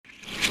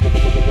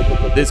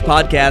This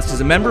podcast is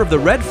a member of the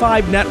Red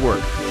 5 Network.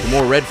 For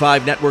more Red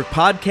 5 Network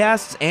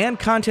podcasts and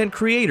content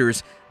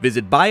creators,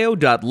 visit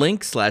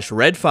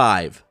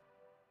bio.link/Red5.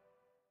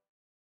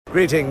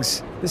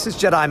 Greetings. This is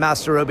Jedi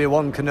Master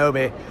Obi-Wan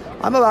Kenobi.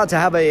 I'm about to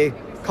have a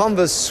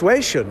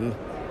conversation.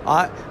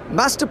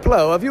 Master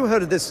Plo, have you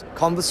heard of this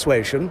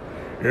conversation?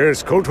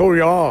 Yes, Koto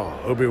Ya,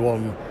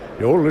 Obi-Wan.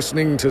 You're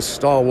listening to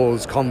Star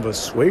Wars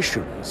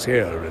Conversations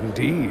here,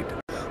 indeed.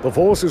 The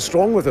Force is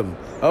strong with them.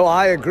 Oh,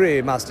 I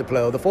agree, Master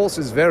Plo. The Force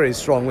is very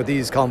strong with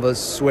these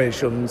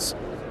conversations.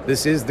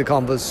 This is the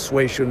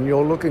conversation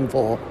you're looking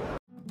for.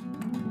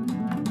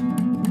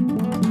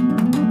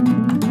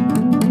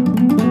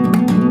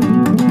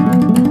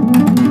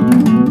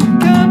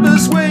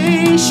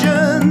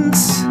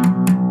 Conversations.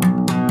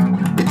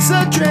 It's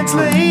a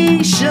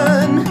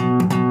translation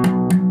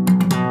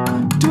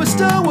to a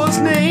Star Wars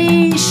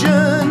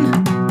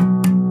nation.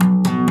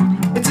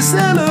 It's a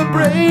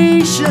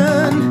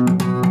celebration.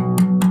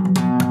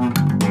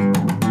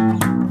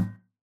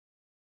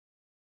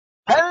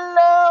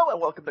 Hello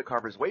and welcome to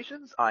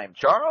Conversations. I'm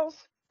Charles.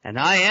 And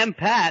I am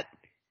Pat.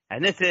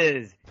 And this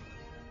is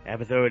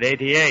episode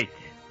 88,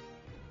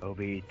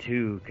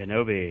 Obi-2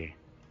 Kenobi.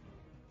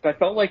 I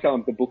felt like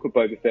the Book of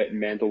Boba Fett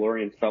and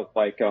Mandalorian felt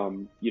like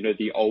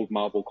the old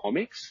Marvel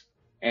comics,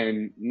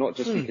 and not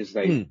just because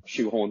they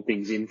shoehorn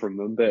things in from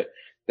them, but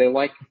they're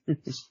like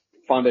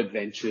fun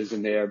adventures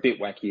and they're a bit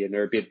wacky and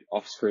they're a bit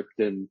off script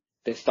and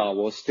they're Star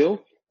Wars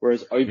still.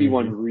 Whereas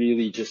Obi-Wan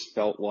really just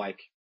felt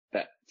like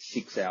that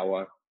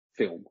 6-hour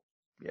film.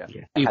 Yeah.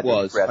 It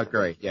was. I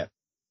agree. Yeah.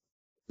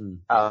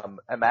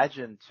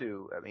 Imagine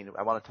too. I mean,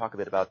 I want to talk a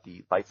bit about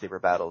the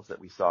lightsaber battles that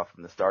we saw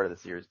from the start of the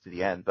series to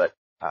the end, but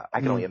I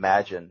can only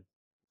imagine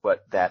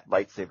what that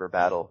lightsaber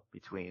battle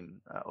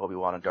between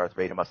Obi-Wan and Darth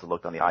Vader must have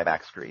looked on the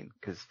IMAX screen.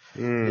 Because,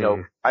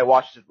 I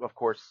watched it, of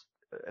course,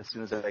 as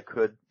soon as I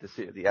could,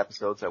 the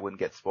episodes, so I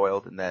wouldn't get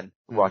spoiled, and then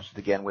watched it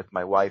again with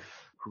my wife,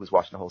 who was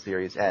watching the whole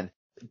series. And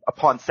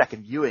upon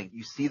second viewing,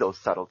 you see those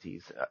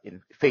subtleties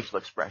in facial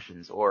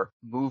expressions or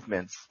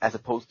movements, as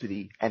opposed to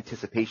the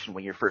anticipation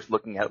when you're first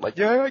looking at it, like,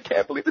 yeah, I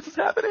can't believe this is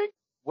happening.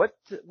 What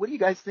do you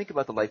guys think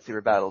about the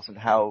lightsaber battles and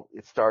how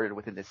it started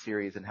within this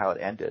series and how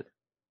it ended?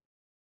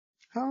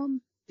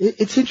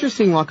 It's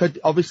interesting. Like,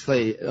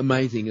 obviously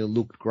amazing. It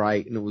looked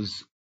great and it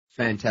was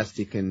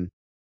fantastic and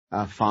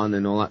fun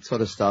and all that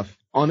sort of stuff.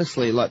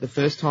 Honestly, like the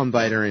first time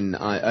Vader and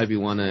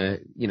Obi-Wan I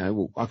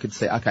could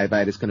say, okay,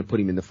 Vader's going to put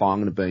him in the fire.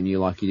 I'm going to burn you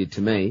like you did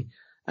to me.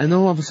 And then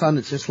all of a sudden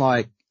it's just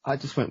like, I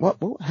just went, what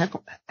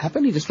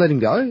happened? He just let him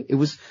go? It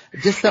was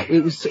just that,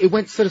 it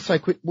went sort of so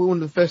quick. Well,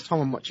 the first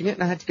time I'm watching it,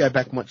 and I had to go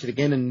back and watch it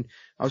again, and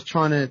I was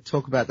trying to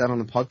talk about that on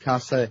the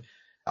podcast, so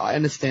I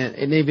understand.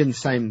 And even the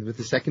same with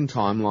the second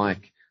time,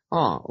 like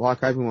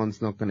Obi-Wan's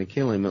not going to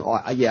kill him.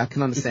 I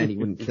can understand he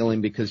wouldn't kill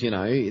him because,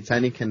 it's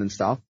Anakin and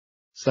stuff.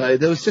 So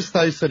there was just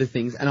those sort of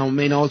things. And I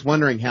was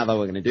wondering how they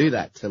were going to do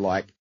that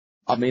I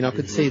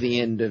could see the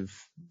end of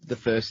the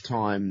first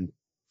time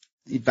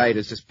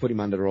Vader's just put him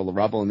under all the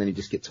rubble and then he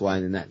just gets away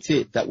and then that's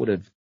it. That would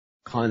have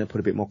kind of put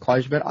a bit more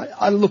closure. But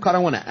I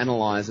don't want to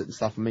analyze it and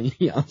stuff. I mean,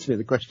 you answered me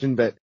the question,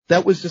 but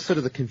that was just sort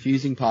of the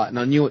confusing part. And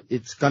I knew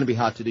it's going to be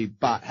hard to do.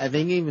 But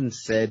having even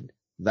said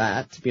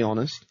that, to be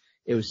honest,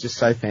 it was just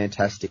so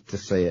fantastic to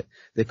see it.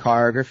 The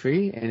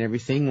choreography and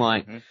everything,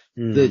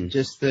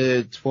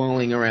 the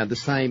twirling around the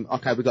same.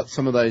 Okay, we got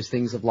some of those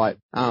things of like,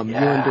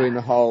 Ewan doing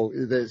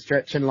the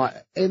stretch and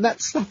and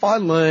that stuff I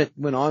learnt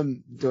when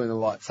I'm doing the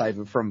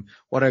lightsaber from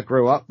what I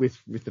grew up with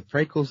the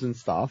prequels and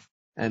stuff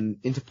and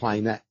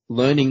interplaying that,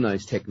 learning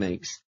those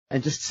techniques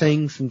and just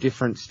seeing some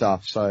different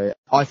stuff. So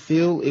I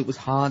feel it was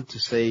hard to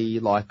see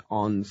like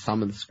on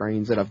some of the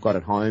screens that I've got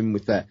at home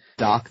with that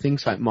dark thing.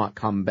 So it might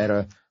come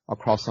better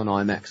across on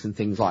IMAX and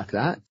things like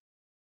that.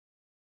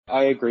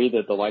 I agree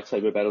that the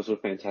lightsaber battles were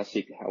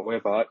fantastic.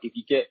 However, if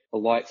you get a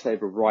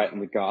lightsaber right in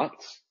the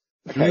guts,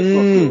 okay, it's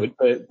not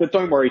good, but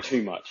don't worry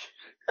too much.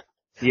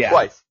 Yeah.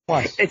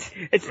 Twice.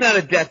 It's not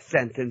a death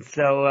sentence,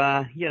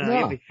 so,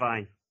 you'll be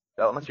fine.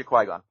 Well, unless you're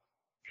Qui-Gon.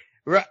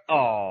 Right.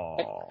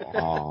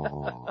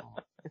 Oh.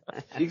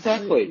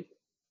 Exactly.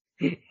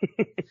 He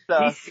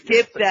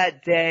skipped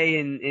that day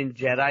in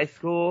Jedi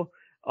school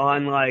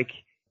on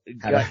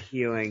gut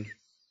healing.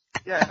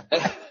 Yeah.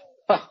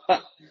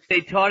 They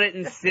taught it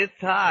in Sith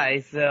High,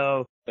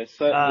 so They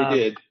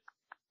certainly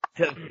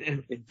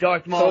did.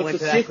 Darth Maul went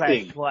to that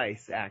class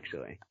twice,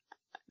 actually.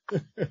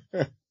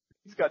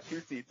 He's got 2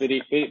 seats. But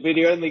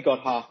he only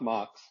got half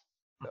marks.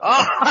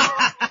 Oh!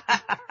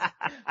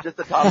 Just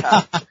the top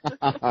half.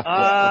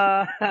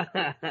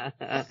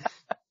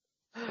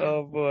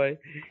 Oh boy.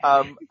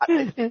 I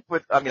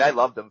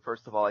loved them.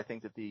 First of all, I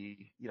think that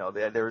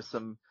there was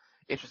some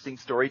interesting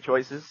story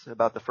choices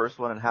about the first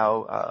one and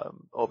how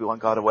Obi-Wan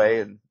got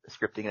away and the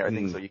scripting and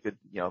everything, so you could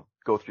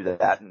go through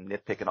that and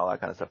nitpick and all that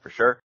kind of stuff for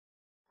sure.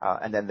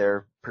 And then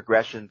their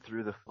progression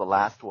through the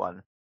last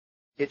one,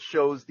 it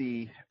shows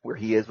where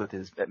he is with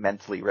his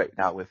mentally right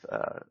now with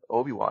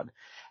Obi-Wan,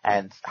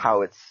 and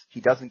how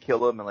he doesn't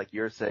kill him, and like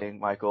you're saying,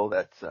 Michael,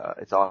 that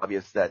it's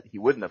obvious that he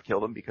wouldn't have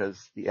killed him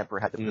because the Emperor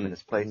had to put him in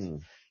his place.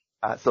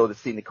 So the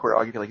scene, the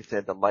choreography, like you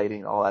said, the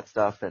lighting, all that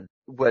stuff, and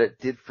what it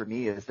did for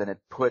me is then it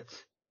put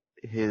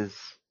his,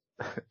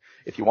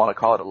 if you want to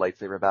call it a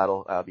lightsaber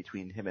battle,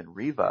 between him and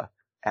Reva.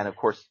 And of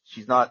course,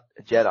 she's not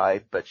a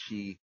Jedi, but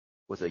she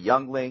was a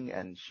youngling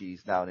and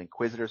she's now an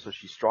Inquisitor, so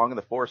she's strong in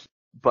the Force.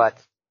 But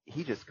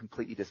he just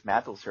completely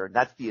dismantles her, and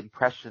that's the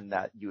impression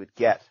that you would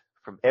get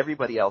from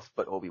everybody else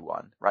but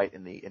Obi-Wan, right?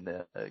 In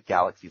the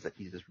galaxies, that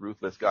he's this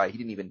ruthless guy. He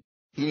didn't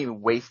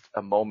even waste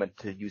a moment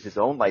to use his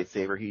own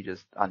lightsaber. He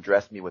just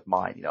undressed me with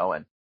mine,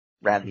 and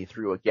ran me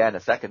through again a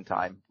second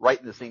time, right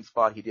in the same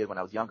spot he did when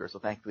I was younger. So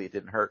thankfully it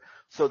didn't hurt.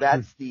 So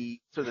that's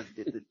the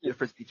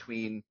difference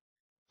between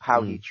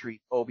how he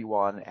treats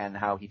Obi-Wan and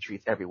how he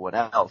treats everyone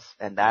else.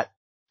 And that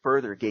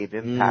further gave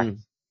impact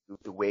to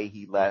the way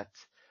he let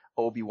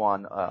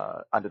Obi-Wan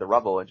under the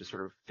rubble and just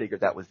sort of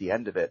figured that was the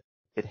end of it.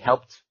 It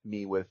helped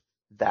me with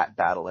that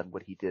battle and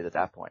what he did at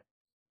that point.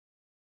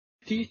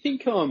 Do you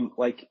think,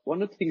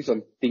 one of the things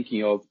I'm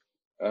thinking of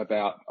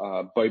about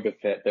Boba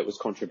Fett that was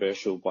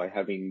controversial by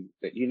having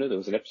that, there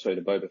was an episode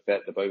of Boba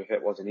Fett that Boba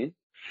Fett wasn't in?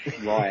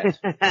 Riot.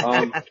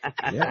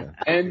 Yeah.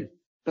 And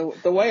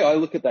the way I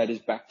look at that is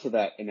back to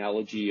that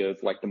analogy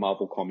of like the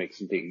Marvel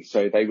comics and things.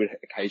 So they would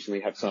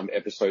occasionally have some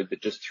episode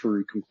that just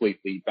threw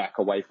completely back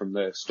away from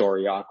the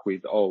story arc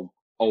with old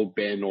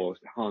Ben or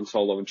Han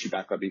Solo and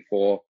Chewbacca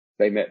before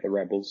they met the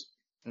rebels.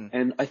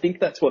 And I think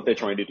that's what they're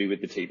trying to do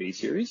with the TV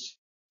series.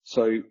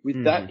 So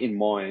with that in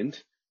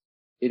mind,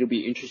 it'll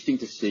be interesting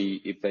to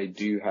see if they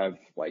do have,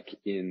 like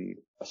in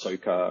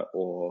Ahsoka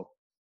or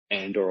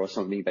Andor or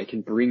something, they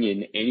can bring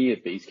in any of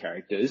these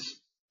characters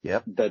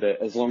that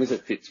are, as long as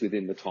it fits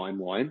within the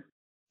timeline,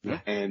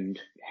 and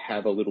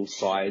have a little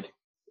side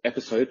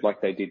episode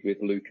like they did with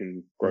Luke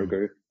and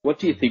Grogu. What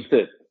do you think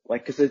that,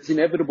 because it's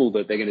inevitable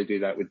that they're going to do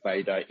that with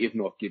Vader, if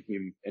not give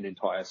him an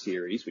entire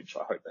series, which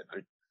I hope they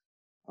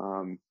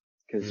don't.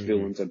 Because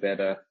villains are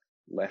better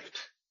left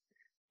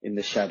in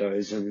the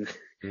shadows and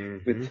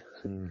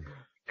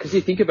because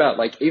you think about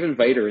even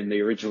Vader in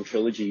the original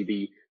trilogy,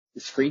 the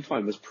screen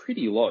time was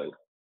pretty low.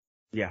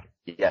 Yeah.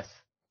 Yes.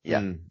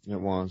 Yeah. It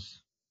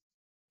was.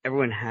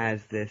 Everyone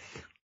has this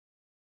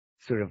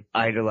sort of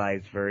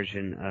idolized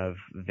version of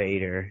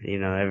Vader,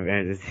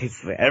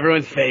 he's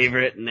everyone's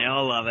favorite and they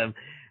all love him.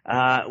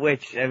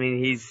 Which, I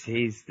mean,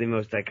 he's the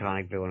most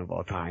iconic villain of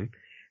all time.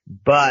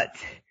 But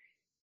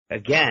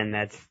again,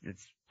 that's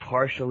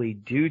partially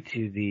due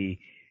to the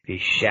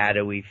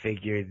shadowy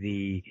figure,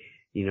 the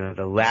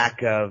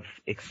lack of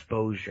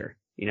exposure.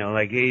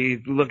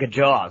 You look at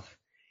Jaws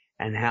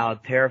and how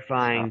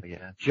terrifying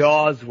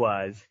Jaws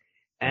was,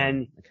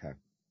 and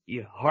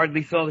you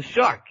hardly saw the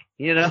shark,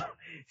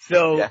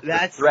 So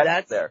that's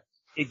there.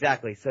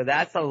 Exactly. So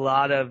that's a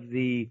lot of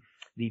the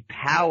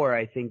power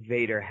I think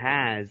Vader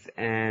has,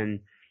 and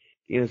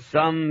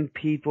some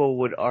people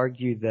would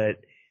argue that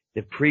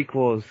the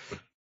prequels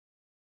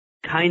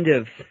kind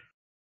of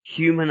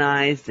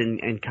humanized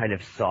and kind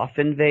of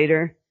softened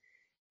Vader,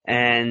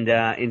 and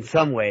in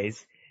some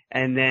ways,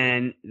 and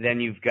then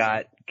you've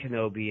got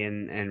Kenobi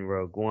and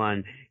Rogue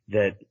One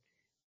that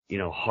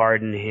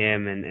harden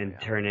him and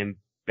turn him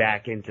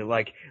back into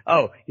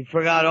you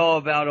forgot all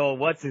about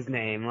what's his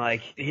name,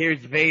 here's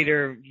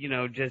Vader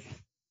just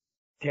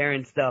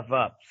tearing stuff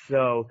up.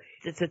 So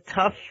it's a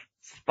tough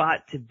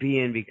spot to be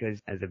in, because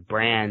as a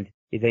brand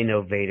they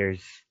know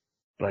Vader's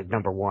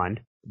number one.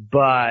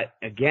 But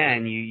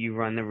again, you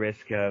run the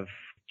risk of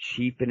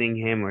cheapening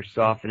him or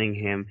softening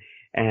him.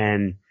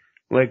 And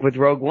with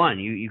Rogue One,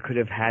 you could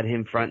have had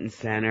him front and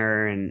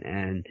center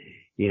and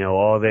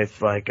all this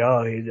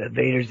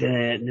Vader's in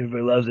it and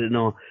everybody loves it and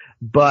all.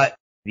 But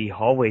the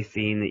hallway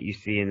scene that you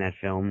see in that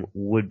film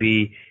would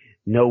be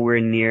nowhere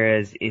near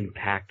as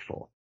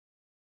impactful.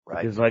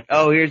 Right. It's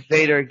here's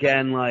Vader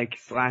again,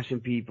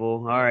 slashing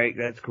people. All right,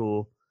 that's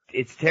cool.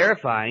 It's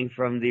terrifying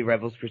from the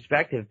Rebels'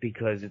 perspective,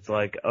 because it's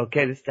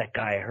okay, this is that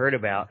guy I heard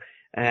about,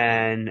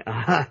 and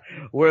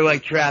we're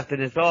trapped in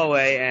this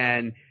hallway,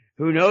 and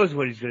who knows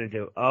what he's going to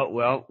do? Oh,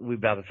 well, we're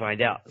about to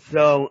find out.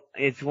 So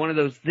it's one of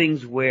those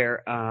things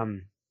where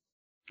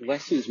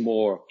less is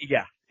more.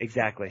 Yeah,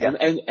 exactly.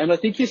 And I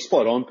think you're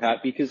spot on, Pat,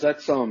 because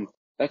that's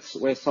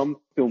where some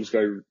films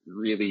go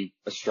really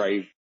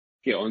astray.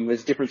 And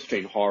there's a difference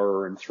between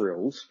horror and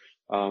thrills.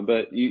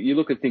 But you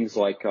look at things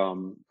like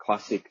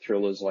classic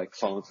thrillers like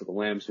Silence of the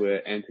Lambs,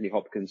 where Anthony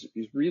Hopkins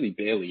is really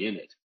barely in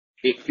it.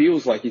 It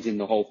feels like he's in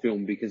the whole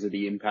film because of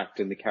the impact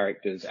and the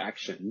character's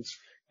actions.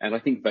 And I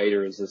think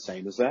Vader is the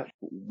same as that.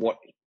 What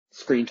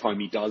screen time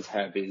he does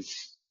have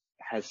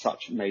has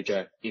such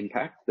major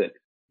impact that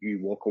you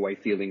walk away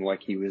feeling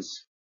like he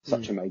was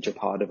such a major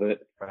part of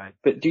it. Right.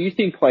 But do you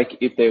think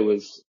if there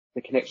was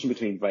the connection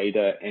between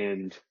Vader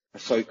and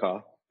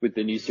Ahsoka with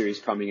the new series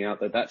coming out,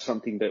 that's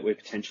something that we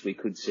potentially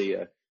could see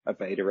a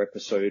Vader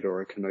episode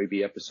or a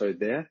Kenobi episode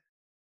there?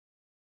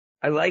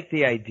 I like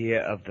the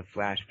idea of the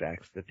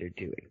flashbacks that they're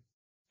doing.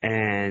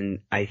 And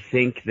I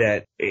think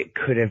that it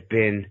could have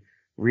been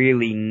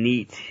really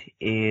neat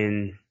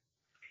in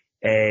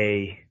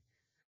a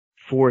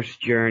Force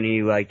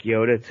journey like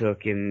Yoda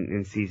took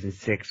in season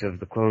 6 of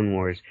the Clone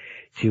Wars,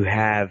 to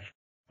have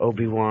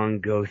Obi-Wan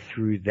go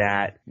through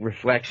that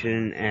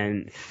reflection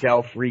and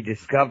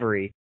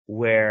self-rediscovery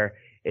where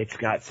it's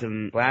got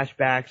some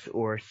flashbacks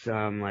or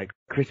some like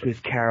Christmas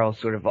Carol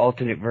sort of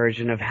alternate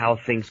version of how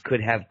things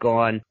could have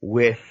gone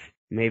with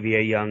maybe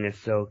a young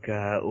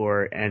Ahsoka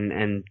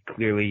and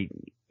clearly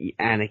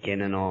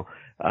Anakin and all,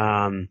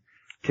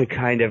 to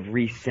kind of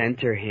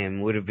recenter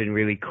him would have been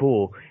really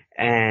cool.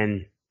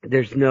 And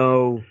there's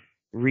no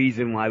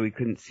reason why we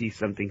couldn't see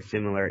something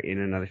similar in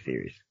another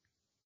series.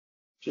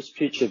 Just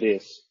picture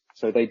this.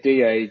 So they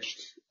de-aged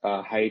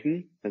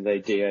Hayden and they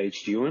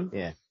de-aged Ewan.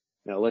 Yeah.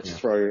 Now let's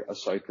throw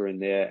Ahsoka in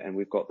there and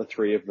we've got the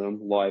three of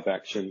them live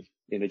action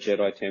in a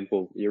Jedi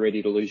temple. You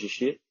ready to lose your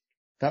shit?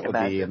 That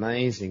would be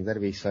amazing.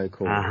 That'd be so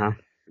cool. Uh-huh.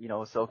 You know,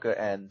 Ahsoka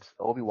and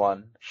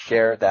Obi-Wan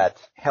share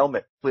that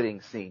helmet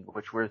splitting scene,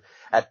 which were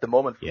at the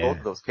moment for both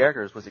of those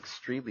characters was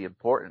extremely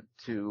important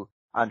to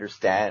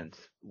understand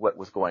what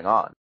was going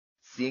on.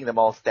 Seeing them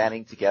all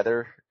standing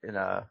together in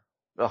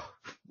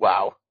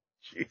wow.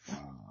 Jeez.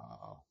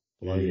 Oh,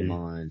 blow your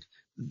mind.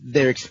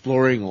 They're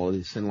exploring all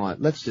this and like,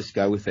 let's just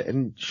go with it.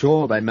 And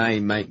sure, they may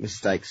make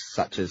mistakes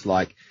such as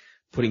like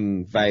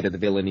putting Vader, the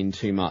villain, in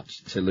too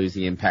much to lose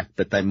the impact,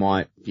 but they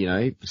might, you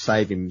know,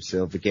 save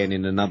himself again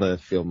in another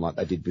film like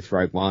they did with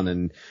Rogue One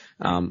and,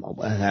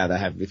 how they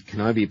have with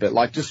Kenobi. But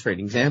like, just for an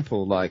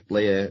example, like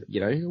Leia,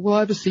 you know, will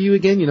I ever see you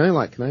again? You know,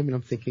 like Kenobi, and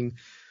I'm thinking,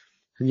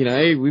 you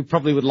know, we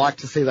probably would like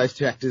to see those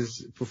two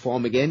actors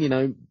perform again, you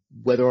know,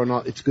 whether or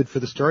not it's good for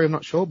the story, I'm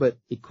not sure, but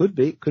it could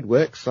be, it could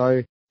work.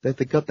 So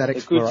they've got that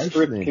exploration. A good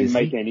script there, can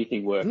make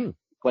anything work.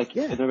 Like,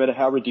 no matter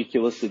how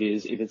ridiculous it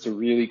is, if it's a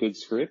really good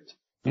script,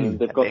 and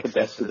they've got the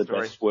best of the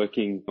best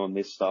working on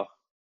this stuff.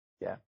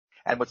 Yeah.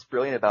 And what's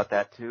brilliant about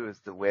that too is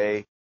the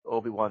way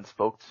Obi-Wan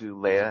spoke to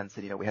Leia and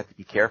said, you know, we have to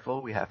be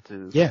careful. We have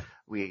to, you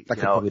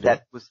know,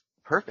 that was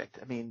perfect.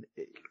 I mean,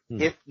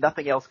 if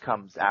nothing else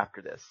comes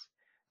after this,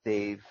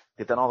 they've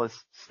done all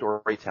this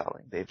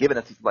storytelling. They've given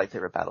us these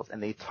lightsaber battles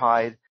and they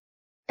tied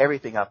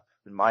everything up,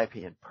 in my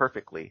opinion,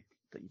 perfectly.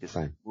 That you just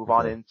move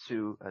on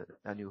into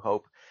a New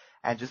Hope.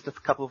 And just a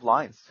couple of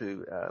lines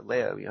to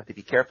Leia. We have to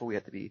be careful.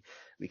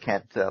 We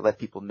can't let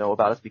people know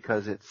about us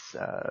because we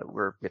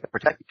have to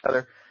protect each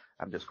other.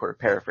 I'm just sort of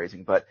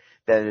paraphrasing, but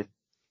that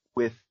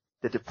with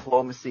the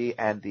diplomacy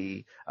and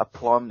the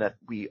aplomb that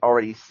we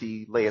already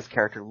see Leia's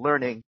character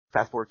learning,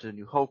 fast forward to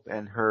New Hope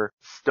and her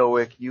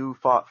stoic, you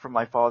fought for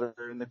my father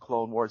in the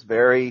Clone Wars,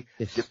 very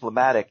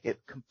diplomatic. It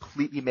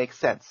completely makes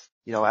sense,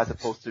 you know, as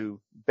opposed to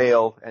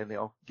Bail and, you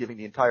know, giving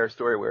the entire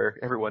story where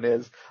everyone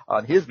is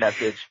on his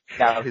message.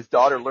 Now his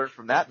daughter learned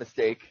from that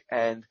mistake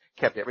and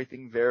kept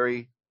everything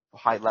very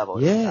high level.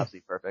 It's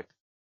absolutely perfect.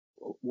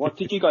 What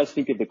did you guys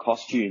think of the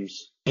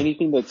costumes?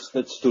 Anything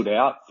that stood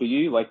out for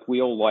you? Like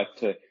we all like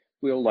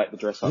the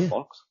dress up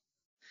box.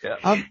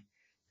 Yeah.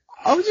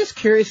 I was just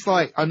curious,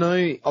 like, I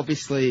know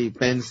obviously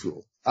Ben's,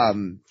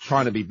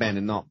 trying to be Ben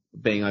and not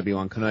being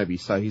Obi-Wan Kenobi,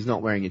 so he's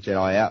not wearing a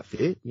Jedi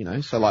outfit, you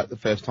know, so like the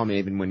first time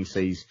even when he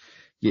sees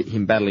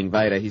him battling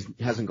Vader, he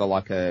hasn't got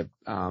like a,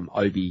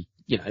 Obi,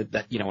 you know,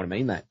 that, you know what I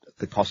mean, that,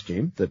 the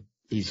costume, that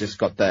he's just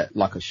got that,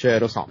 like a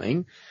shirt or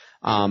something.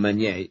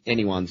 And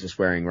anyone's just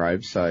wearing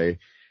robes, so,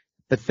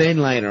 but then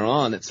later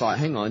on, it's like,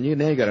 hang on, you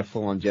now got a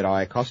full-on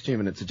Jedi costume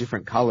and it's a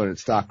different color and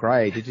it's dark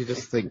grey. Did you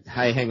just think,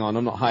 hey, hang on,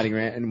 I'm not hiding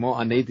around anymore.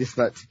 I need this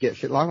to get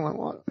fit like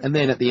what? And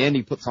then at the end,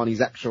 he puts on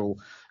his actual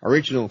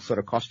original sort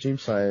of costume.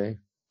 So,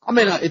 I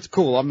mean, it's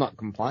cool. I'm not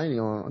complaining.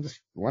 I'm just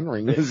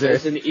wondering.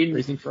 There's an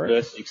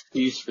inverse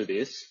excuse for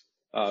this,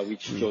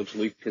 which George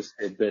Lucas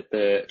said that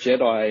the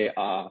Jedi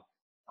are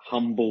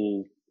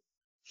humble,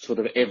 sort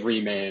of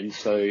everyman.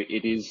 So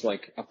it is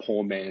like a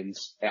poor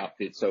man's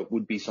outfit. So it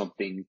would be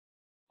something.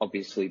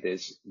 Obviously,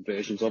 there's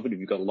versions of it. If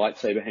you've got a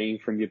lightsaber hanging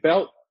from your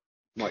belt,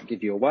 might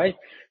give you away.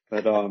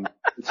 But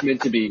it's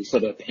meant to be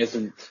sort of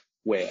peasant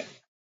wear.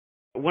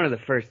 One of the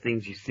first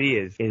things you see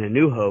is in A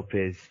New Hope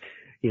is,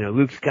 you know,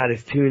 Luke's got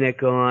his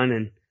tunic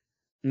on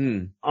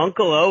and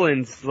Uncle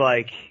Owen's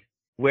like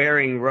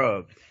wearing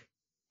robes.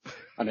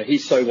 I know, he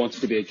so wants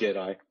to be a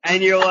Jedi.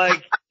 And you're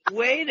like,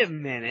 wait a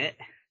minute.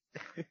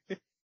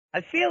 I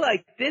feel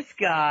like this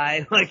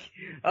guy, like,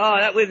 oh,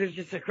 that wizard's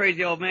just a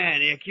crazy old man.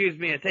 He accused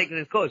me of taking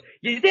his clothes.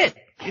 You did.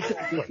 You took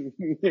his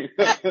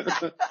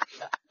clothes.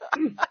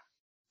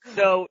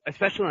 So,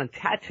 especially on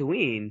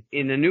Tatooine,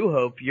 in A New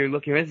Hope, you're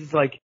looking at this is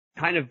like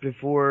kind of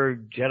before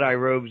Jedi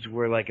robes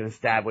were like an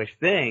established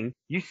thing.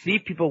 You see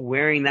people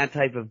wearing that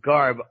type of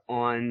garb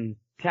on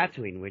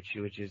Tatooine, which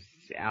is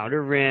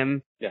Outer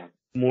Rim. Yeah.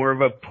 More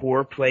of a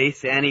poor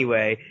place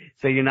anyway,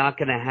 so you're not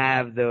going to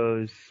have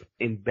those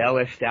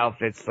embellished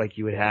outfits like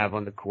you would have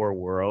on the core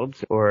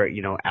worlds or,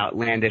 you know,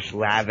 outlandish,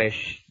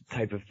 lavish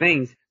type of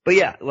things. But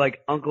yeah,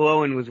 like Uncle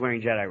Owen was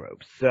wearing Jedi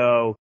robes.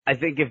 So I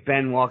think if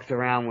Ben walks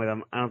around with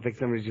them, I don't think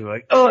somebody's just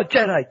like, oh,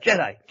 Jedi.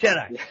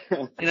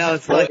 You know,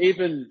 it's like.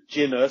 Even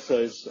Jyn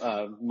Erso's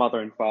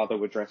mother and father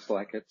were dressed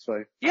like it.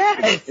 So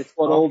yes! It's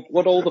what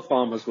all the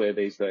farmers wear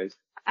these days.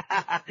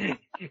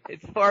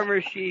 It's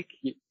farmer chic.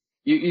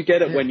 You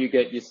get it when you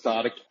get your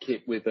starter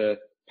kit with a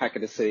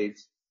packet of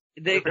seeds.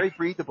 they're very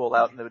breathable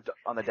out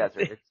on the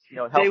desert. It's,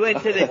 they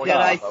went to the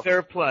Jedi surplus.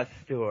 surplus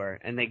store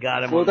and they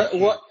got them.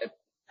 Well,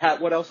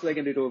 Pat, what else are they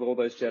going to do with all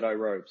those Jedi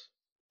robes?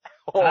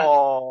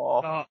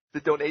 The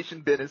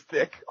donation bin is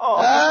thick.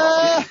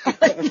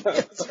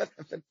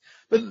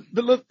 But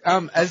look,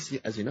 as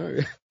you know,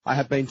 I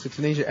have been to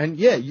Tunisia, and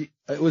yeah,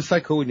 it was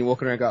so cool when you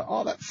walk around and go,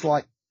 oh, that's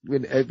like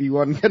when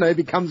Obi-Wan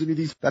Kenobi comes into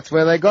these. That's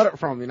where they got it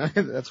from,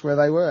 That's where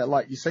they were.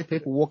 Like you see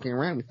people walking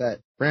around with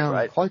that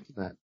brown cloak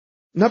and that.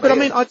 No, but I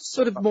mean, I just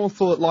sort of more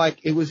thought like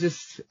it was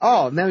just,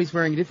 now he's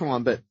wearing a different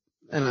one, but.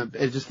 And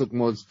it just looked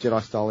more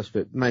Jedi stylish,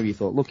 but maybe you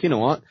thought, look, you know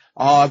what?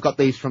 I've got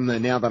these from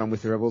now that I'm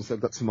with the Rebels.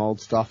 I've got some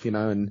old stuff, and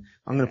I'm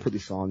going to put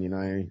this on,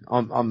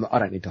 I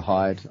don't need to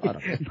hide. I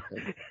don't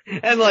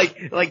And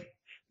like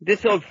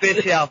this old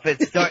fish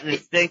outfit's starting to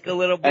stink a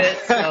little bit,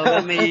 so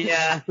let me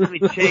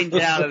change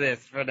out of this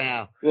for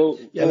now. Well,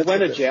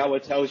 when a Jawa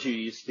tells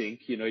you stink,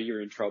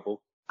 you're in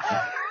trouble.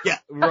 Yeah,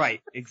 right,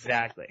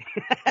 exactly.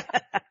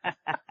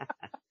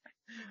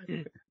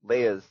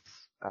 Leia's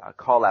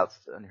call-outs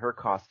and her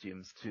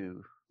costumes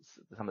to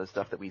some of the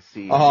stuff that we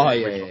see in the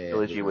original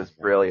trilogy was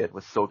brilliant,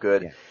 was so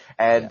good. Yeah.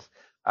 And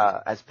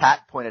as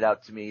Pat pointed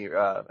out to me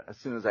as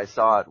soon as I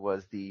saw it,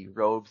 was the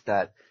robes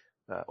that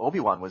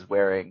Obi-Wan was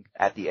wearing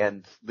at the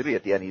end. Literally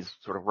at the end, he's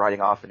sort of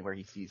riding off, and where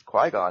he sees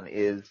Qui-Gon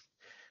is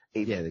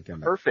a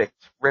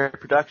perfect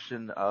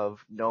reproduction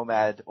of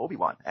Nomad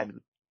Obi-Wan,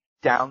 and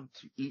down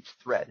to each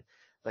thread,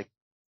 like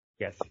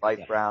the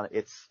light brown.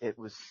 It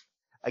was,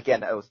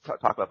 again, I was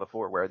talking about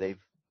before, where they've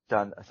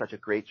done such a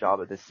great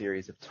job of this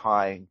series of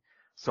tying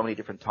so many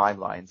different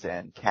timelines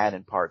and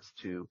canon parts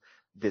to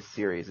this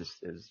series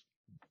is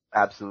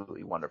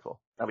absolutely wonderful.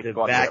 The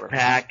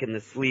backpack and the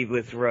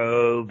sleeveless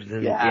robes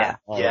and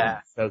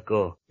so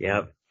cool.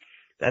 Yep.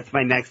 That's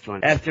my next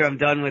one. After I'm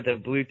done with the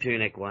blue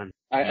tunic one.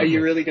 Are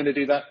you really going to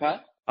do that,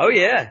 Pat? Oh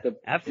yeah,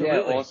 absolutely.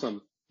 Yeah,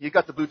 awesome. You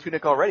got the blue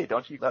tunic already,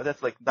 don't you?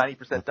 That's like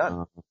 90%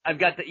 done. I've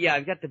got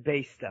the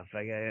base stuff.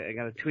 I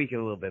got to tweak it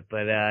a little bit,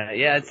 but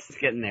it's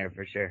getting there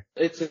for sure.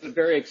 It's a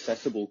very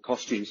accessible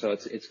costume, so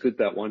it's good,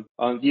 that one.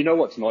 You know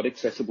what's not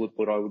accessible,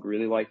 but I would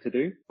really like to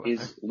do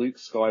is Luke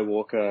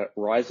Skywalker,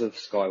 Rise of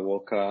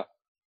Skywalker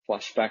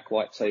flashback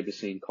lightsaber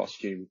scene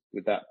costume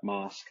with that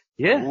mask.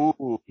 Yeah.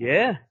 Ooh.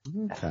 Yeah.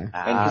 Okay.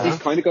 And he's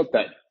kind of got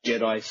that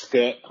Jedi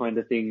skirt kind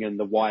of thing and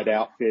the wide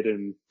outfit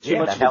and too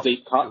much of a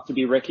deep cut to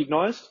be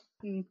recognized.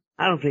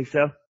 I don't think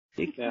so.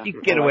 You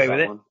can get away with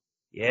it. One.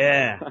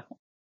 Yeah.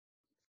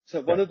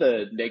 So one of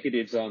the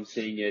negatives, I'm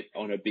seeing it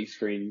on a big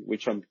screen,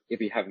 which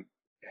if you haven't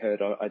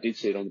heard, I did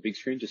see it on the big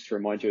screen, just to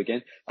remind you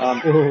again.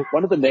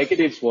 One of the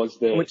negatives was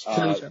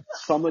that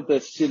some of the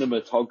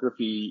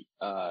cinematography,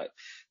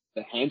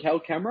 the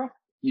handheld camera,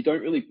 you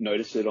don't really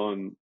notice it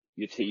on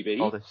your TV,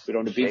 but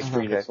on a big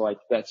screen, it's like,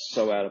 that's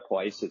so out of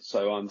place. It's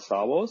so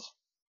Star Wars.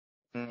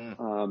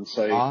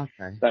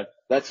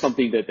 That's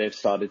something that they've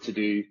started to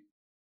do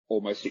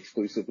almost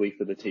exclusively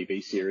for the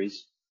TV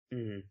series.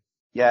 Mm-hmm.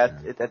 Yeah,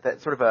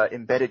 that sort of a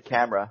embedded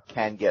camera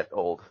can get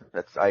old.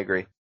 I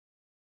agree.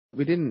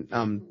 We didn't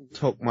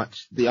talk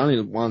much. The only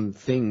one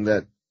thing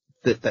that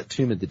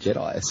Tomb of the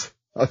Jedi is.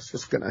 I was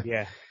just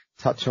gonna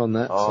touch on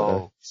that sort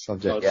of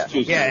subject.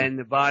 In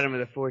the bottom of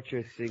the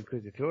Fortress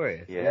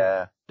Inquisitorius.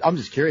 Yeah. I'm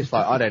just curious.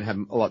 Like, I don't have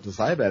a lot to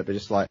say about it, but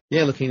just like,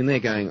 looking in there,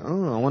 going,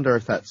 I wonder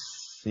if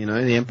that's the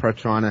Emperor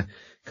trying to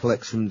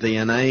collect some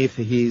DNA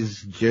for his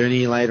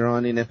journey later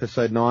on in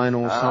Episode 9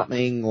 or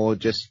something, or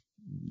just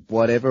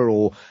whatever,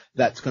 or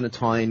that's going to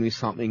tie in with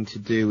something to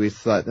do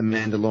with like the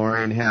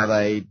Mandalorian, how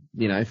they,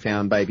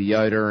 found Baby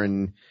Yoda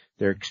and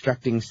they're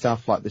extracting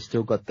stuff, like they've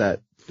still got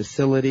that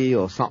facility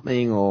or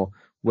something, or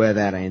where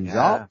that ends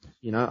up,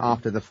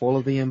 after the fall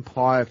of the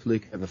Empire, if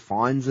Luke ever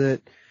finds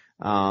it.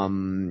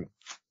 Didn't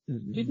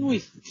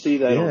we see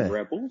that on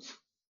Rebels?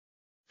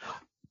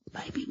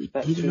 Maybe we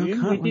did, and I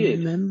can't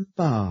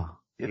remember.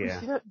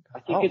 I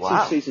think it's in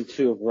season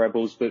 2 of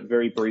Rebels, but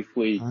very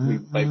briefly,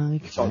 they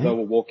were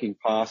walking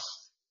past,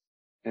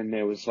 and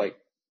there was like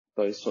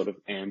those sort of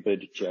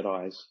ambered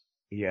Jedis.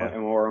 Yeah.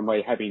 Or am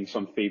I having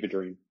some fever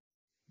dream?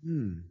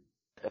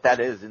 That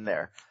is in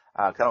there.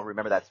 I don't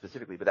remember that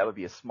specifically, but that would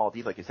be a small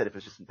detail. Like you said, if it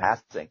was just in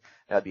passing,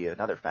 that would be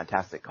another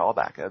fantastic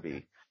callback. That would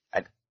be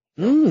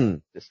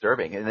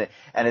disturbing. And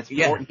it's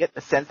more, you get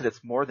the sense that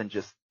it's more than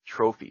just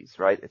trophies,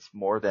 right? It's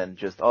more than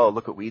just,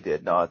 look what we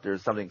did. No,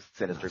 there's something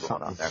sinister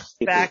going on there.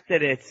 The fact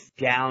that it's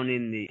down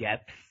in the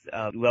depths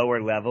of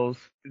lower levels,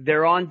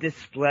 they're on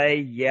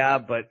display,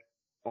 but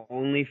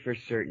only for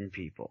certain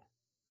people.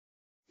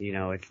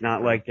 It's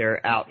not like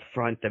they're out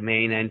front, the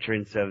main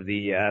entrance of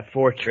the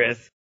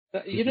fortress.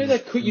 You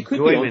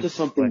could be onto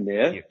something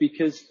there,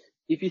 because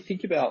if you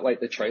think about like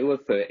the trailer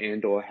for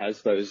Andor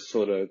has those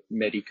sort of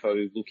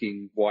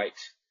medico-looking white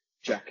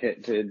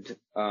jacketed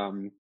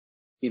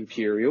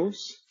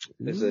Imperials.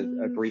 There's a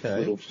brief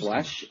little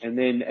flash, and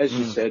then as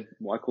you said,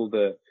 Michael,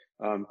 the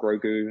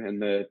Grogu,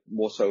 and the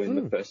more so in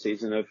the first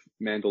season of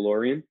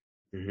Mandalorian,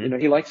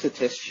 he likes to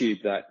test tube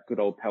that good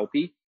old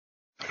Palpy.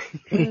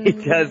 He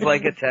does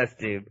like a test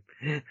tube.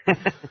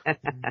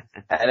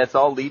 And it's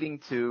all leading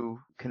to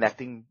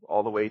connecting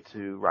all the way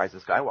to Rise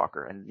of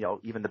Skywalker. And,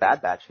 even the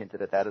Bad Batch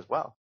hinted at that as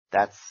well.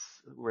 That's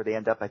where they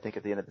end up, I think,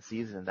 at the end of the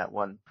season. That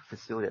one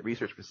facility, that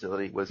research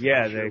facility, was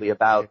purely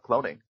about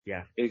cloning.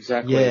 Yeah.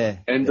 Exactly. Yeah.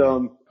 And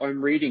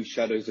I'm reading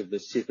Shadows of the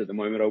Sith at the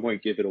moment. I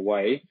won't give it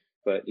away,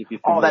 but if you're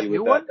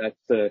familiar with that,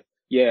 that's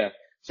the,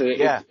 So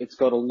it's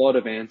got a lot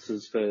of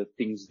answers for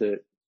things that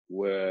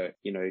were,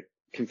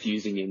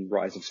 confusing in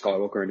Rise of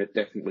Skywalker, and it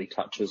definitely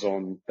touches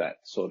on that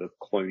sort of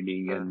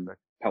cloning and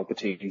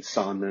Palpatine's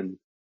son, and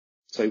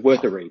so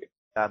worth a read.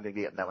 I'm going to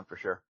be getting that one for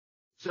sure.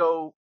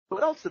 So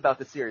what else about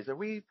the series?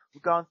 We've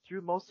gone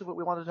through most of what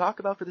we wanted to talk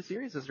about for the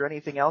series. Is there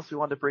anything else we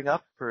want to bring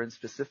up in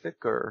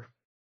specific, or?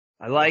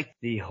 I like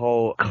the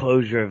whole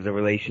closure of the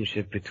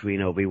relationship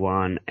between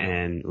Obi-Wan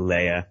and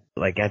Leia.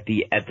 Like at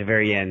the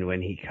very end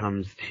when he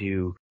comes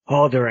to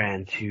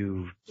Alderaan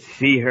to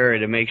see her,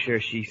 to make sure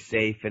she's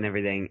safe and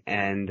everything,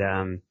 and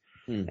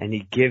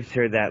he gives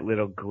her that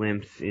little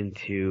glimpse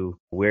into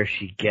where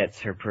she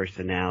gets her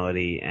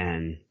personality,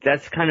 and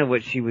that's kind of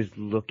what she was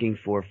looking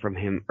for from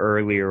him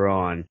earlier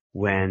on,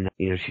 when,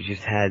 she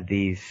just had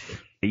these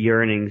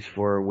yearnings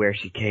for where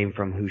she came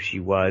from, who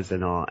she was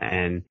and all,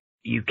 and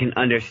you can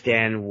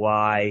understand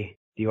why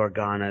the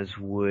Organas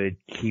would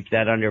keep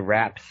that under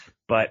wraps,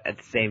 but at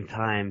the same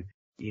time,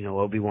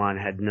 Obi-Wan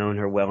had known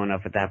her well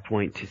enough at that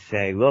point to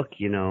say, look,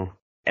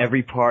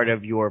 every part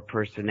of your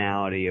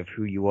personality, of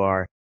who you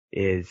are,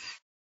 is,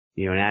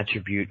 an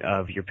attribute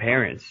of your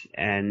parents.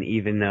 And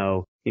even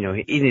though, he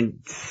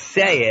didn't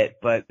say it,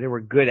 but there were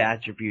good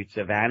attributes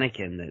of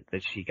Anakin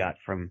that she got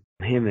from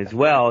him as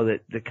well,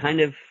 that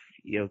kind of,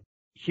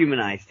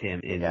 humanized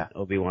him in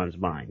Obi-Wan's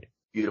mind.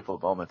 Beautiful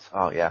moments.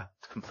 Oh yeah,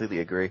 completely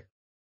agree.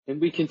 And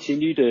we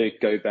continue to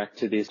go back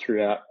to this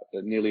throughout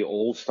nearly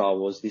all Star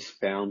Wars, this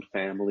found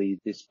family,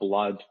 this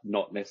blood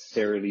not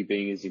necessarily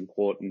being as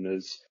important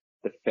as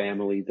the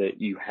family that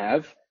you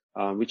have,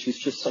 which is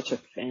just such a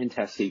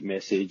fantastic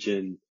message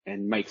and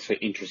makes for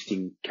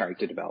interesting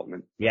character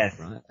development. Yes.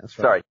 Right, that's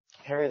right. Sorry,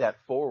 carry that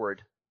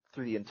forward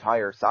through the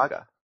entire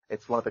saga.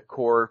 It's one of the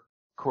core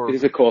It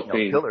is a core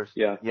theme. Pillars.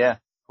 Yeah,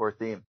 core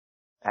theme.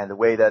 And the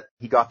way that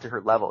he got to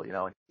her level,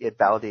 it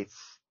validates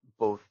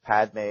both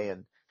Padme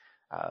and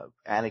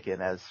Anakin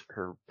as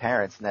her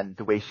parents, and then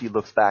the way she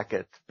looks back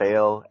at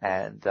Bail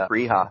and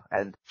Briha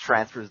and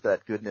transfers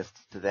that goodness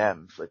to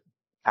them. It's like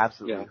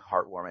absolutely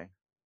heartwarming.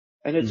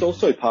 And it's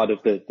also part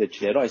of the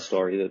Jedi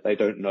story that they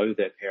don't know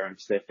their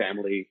parents, their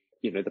family,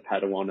 the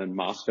Padawan and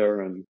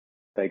Master, and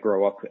they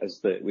grow up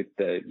with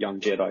the young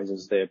Jedis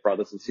as their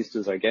brothers and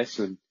sisters, I guess,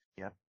 and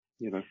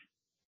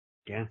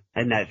Yeah,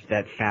 and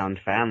that found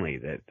family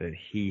that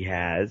he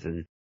has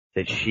and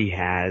that she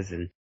has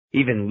and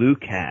even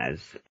Luke has,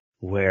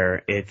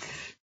 where it's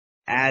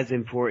as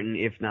important,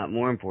 if not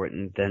more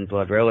important, than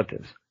blood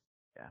relatives.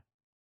 Yeah.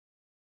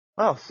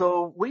 Well,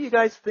 so what do you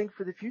guys think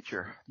for the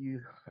future?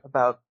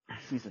 About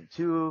season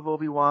 2 of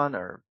Obi-Wan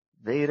or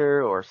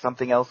Vader or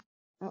something else?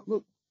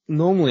 Look,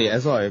 normally,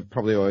 as I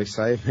probably always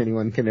say, if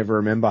anyone can ever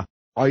remember,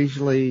 I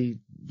usually,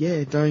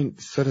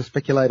 don't sort of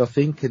speculate or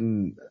think,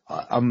 and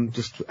I'm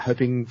just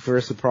hoping for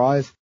a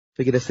surprise. If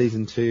we get a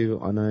season 2,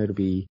 I know it'll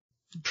be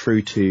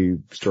true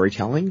to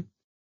storytelling.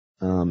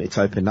 It's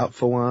opened up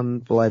for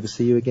one. Will I ever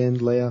see you again,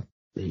 Leia?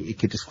 It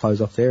could just close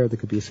off there. There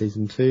could be a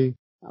season 2.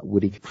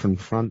 Would he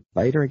confront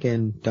Vader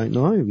again? Don't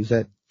know. Is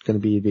that going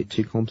to be a bit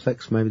too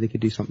complex? Maybe they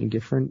could do something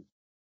different.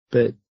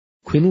 But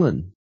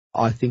Quinlan,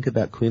 I think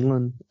about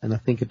Quinlan, and I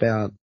think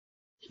about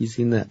he's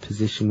in that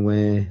position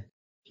where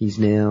he's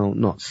now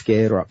not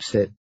scared or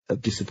upset or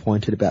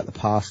disappointed about the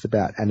past,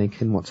 about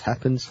Anakin, what's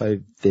happened. So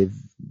they've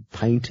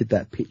painted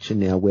that picture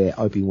now where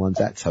Obi-Wan's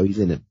at, so he's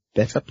in a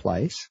better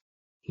place.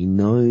 He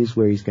knows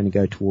where he's going to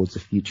go towards the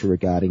future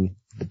regarding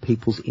the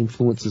people's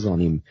influences on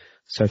him.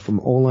 So from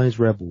all those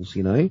rebels,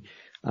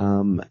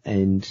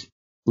 and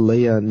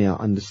Leia now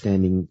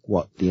understanding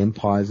what the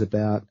Empire's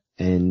about,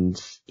 and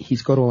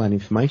he's got all that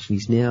information.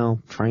 He's now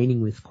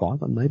training with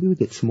Qui-Gon. Maybe we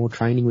get some more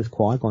training with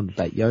Qui-Gon,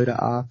 that Yoda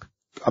arc.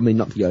 I mean,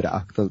 not the Yoda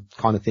arc, the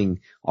kind of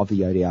thing of the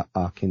Yoda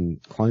arc in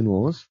Clone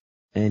Wars,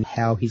 and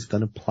how he's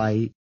going to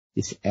play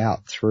this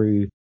out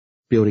through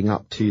building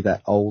up to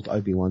that old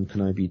Obi-Wan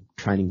Kenobi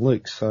training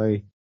Luke. So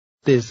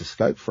there's the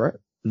scope for it.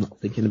 I'm not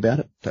thinking about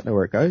it. Don't know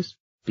where it goes.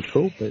 Be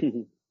cool, but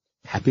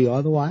happy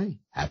either way.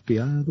 Happy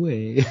either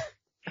way.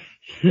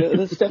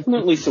 There's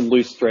definitely some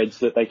loose threads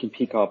that they can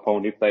pick up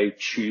on if they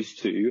choose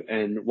to,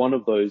 and one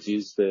of those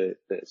is the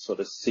sort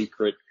of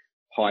secret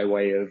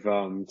highway of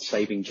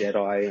saving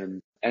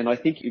Jedi, and I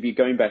think if you're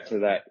going back to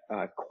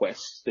that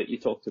quest that you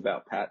talked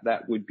about, Pat,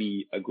 that would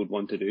be a good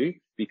one to do,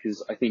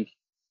 because I think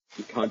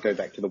you can't go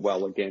back to the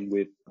well again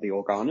with the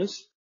Organas.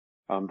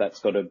 That's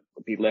got to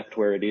be left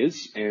where it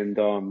is, and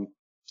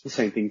the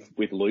same thing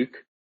with Luke.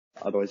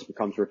 Otherwise it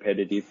becomes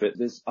repetitive, but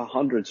there's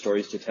 100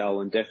 stories to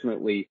tell, and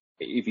definitely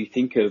if you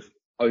think of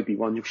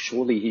Obi-Wan,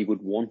 surely he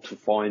would want to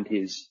find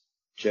his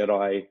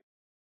Jedi,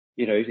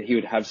 he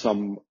would have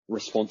some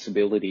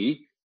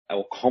responsibility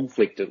or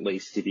conflict, at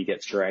least, if he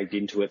gets dragged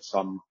into it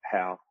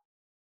somehow.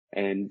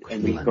 And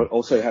we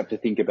also have to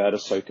think about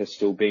Ahsoka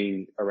still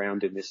being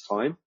around in this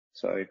time.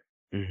 So.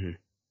 Mm-hmm.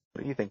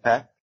 What do you think,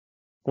 Pat?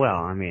 Well,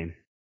 I mean,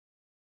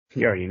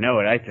 you already know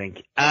what I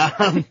think.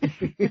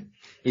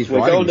 We're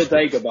going to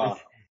Dagobah.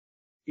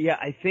 Yeah,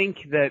 I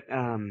think that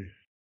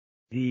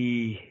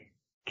the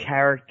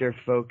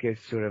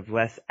character-focused, sort of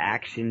less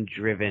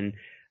action-driven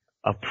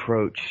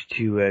approach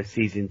to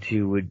season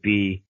 2 would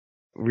be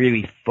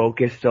really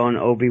focused on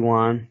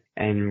Obi-Wan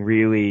and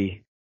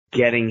really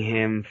getting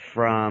him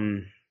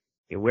from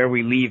where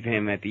we leave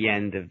him at the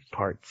end of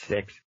part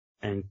 6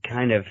 and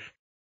kind of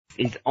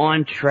is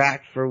on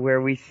track for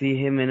where we see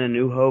him in A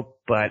New Hope,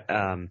 but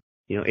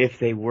if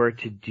they were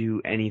to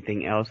do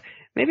anything else,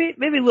 maybe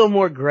a little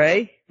more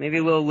gray, maybe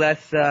a little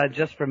less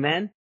just for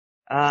men.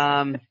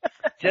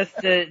 Just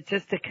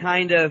to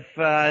kind of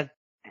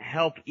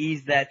help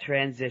ease that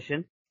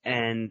transition,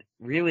 and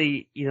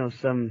really,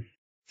 some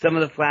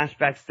of the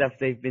flashback stuff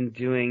they've been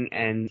doing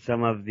and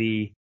some of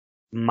the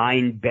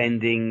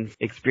mind-bending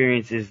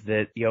experiences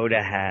that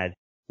Yoda had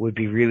would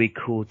be really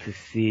cool to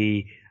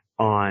see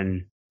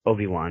on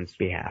Obi-Wan's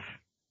behalf.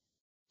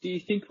 Do you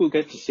think we'll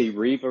get to see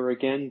Reva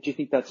again? Do you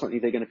think that's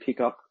something they're going to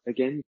pick up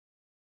again?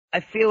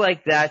 I feel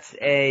like that's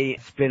a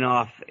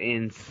spin-off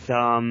in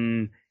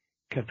some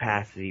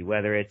capacity,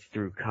 whether it's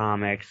through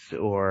comics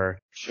or,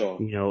 sure,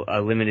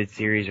 a limited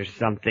series or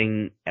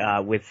something,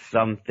 with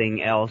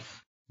something else.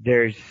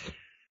 There's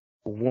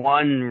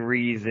one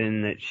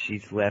reason that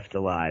she's left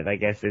alive. I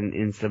guess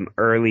in some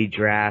early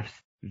drafts,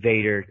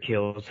 Vader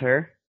kills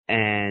her,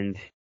 and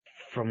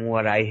from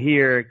what I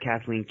hear,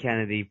 Kathleen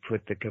Kennedy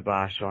put the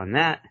kibosh on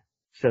that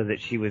so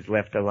that she was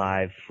left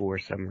alive for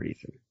some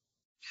reason.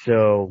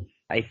 So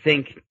I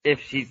think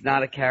if she's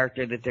not a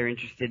character that they're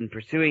interested in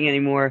pursuing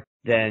anymore,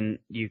 then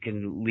you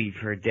can leave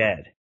her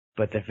dead.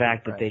 But the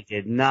fact that they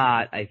did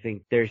not, I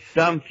think there's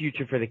some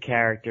future for the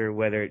character,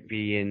 whether it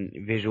be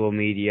in visual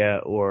media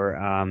or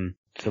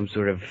some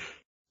sort of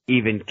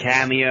even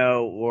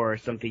cameo or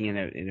something in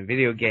a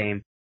video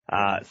game,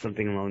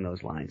 something along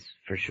those lines,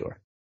 for sure.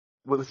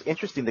 What was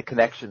interesting, the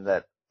connection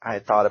that I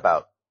had thought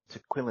about to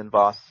Quinlan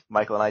Vos,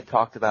 Michael and I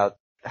talked about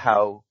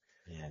how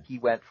he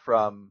went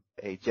from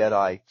a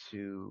Jedi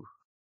to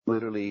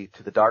literally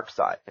to the dark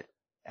side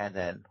and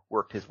then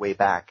worked his way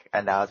back.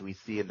 And now as we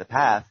see in the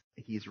path,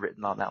 he's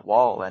written on that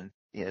wall and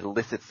it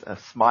elicits a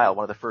smile,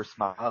 one of the first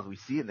smiles we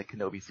see in the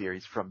Kenobi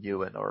series from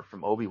Ewan or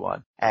from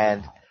Obi-Wan.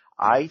 And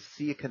I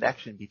see a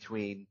connection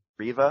between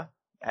Reva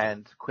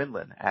and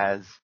Quinlan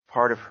as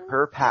part of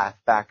her path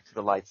back to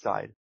the light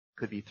side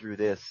could be through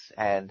this,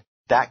 and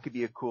that could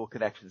be a cool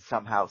connection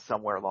somehow,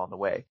 somewhere along the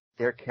way.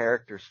 Their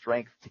character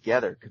strength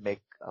together could make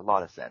a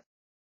lot of sense.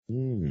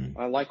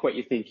 I like what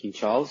you're thinking,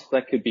 Charles.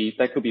 That could be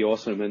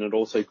awesome, and it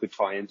also could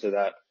tie into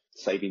that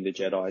saving the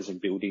Jedis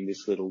and building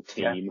this little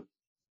team.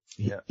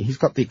 Yeah. He's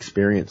got the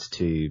experience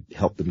to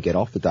help them get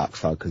off the dark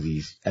side because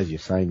he's, as you're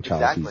saying,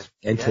 Charles, he's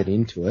entered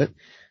into it.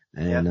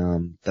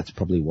 And that's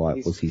probably why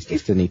it was his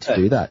destiny to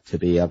do that, to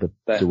be able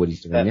to do what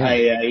he's doing now.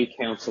 AA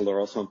counselor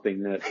or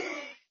something that...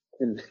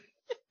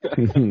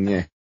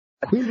 yeah.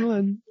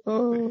 Quinlan.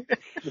 Oh.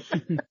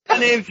 My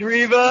name's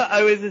Reva.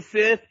 I was a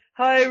Sith.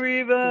 Hi,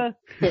 Reva.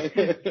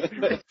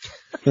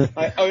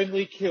 I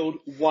only killed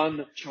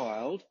one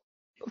child.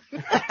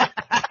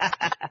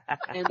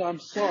 And I'm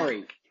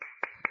sorry.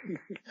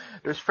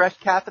 There's fresh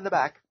calf in the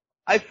back.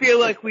 I feel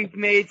like we've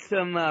made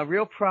some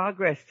real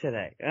progress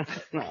today.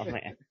 Oh,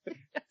 man.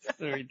 It's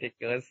so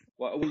ridiculous.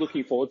 What we're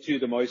looking forward to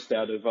the most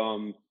out of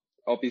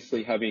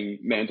obviously having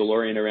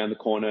Mandalorian around the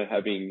corner,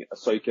 having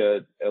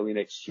Ahsoka early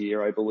next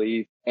year, I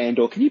believe.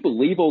 Or can you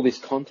believe all this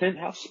content?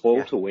 How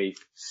spoiled are we?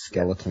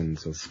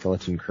 Skeletons or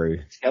Skeleton Crew.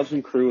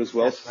 Skeleton Crew as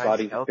well,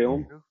 starting the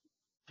film.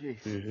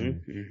 Jeez.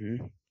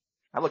 Mm-hmm.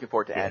 I'm looking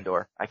forward to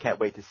Andor. I can't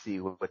wait to see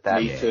what that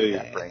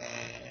brings.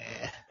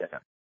 Yeah.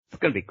 It's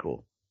gonna be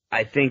cool.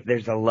 I think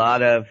there's a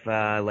lot of,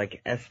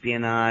 like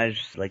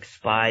espionage, like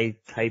spy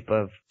type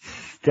of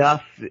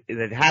stuff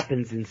that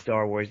happens in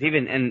Star Wars.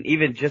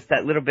 Even just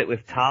that little bit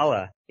with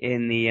Tala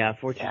in the,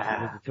 Fortress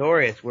of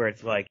Victorious, where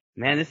it's like,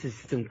 man, this is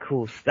some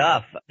cool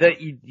stuff that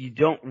you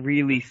don't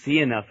really see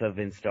enough of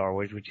in Star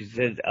Wars, which is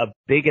a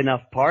big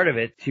enough part of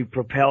it to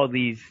propel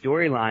these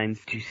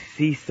storylines. To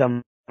see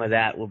some of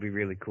that will be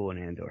really cool in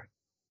Andor.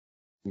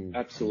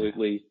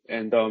 Absolutely.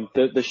 And the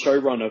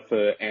showrunner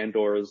for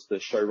Andor is the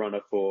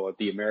showrunner for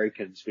The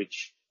Americans,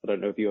 which I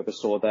don't know if you ever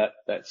saw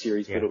that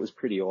series, but it was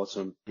pretty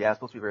awesome. Yeah, it's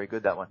supposed to be very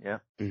good, that one, yeah.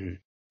 Mm-hmm.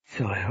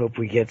 So I hope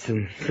we get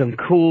some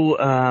cool,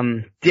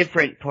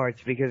 different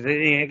parts, because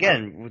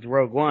again, with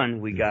Rogue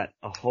One, we got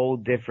a whole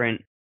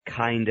different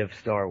kind of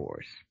Star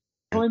Wars.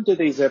 What time do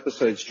these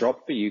episodes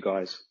drop for you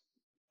guys?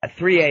 At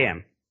 3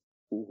 a.m.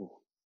 Ooh.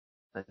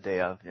 The day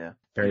of, yeah.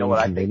 Very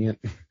inconvenient.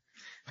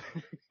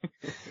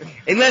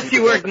 Unless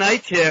you work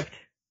night shift.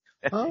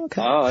 Oh,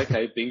 okay. Oh,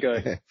 okay. Bingo.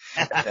 And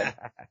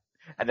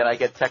then I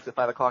get text at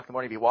 5 o'clock in the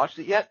morning. Have you watched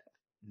it yet?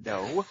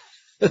 No.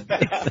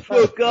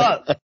 Woke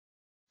up.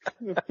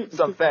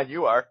 Some fan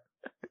you are.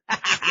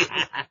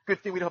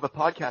 Good thing we don't have a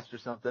podcast or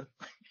something.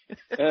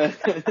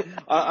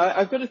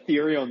 I've got a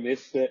theory on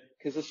this that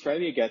because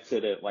Australia gets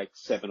it at like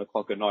 7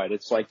 o'clock at night,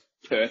 it's like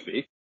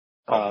perfect.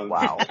 Oh,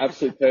 wow.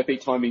 Absolute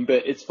perfect timing,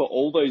 but it's for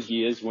all those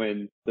years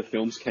when the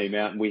films came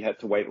out and we had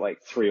to wait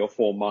like 3 or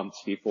 4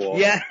 months before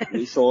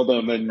we saw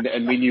them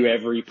and we knew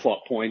every plot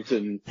point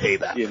and,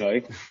 you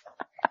know,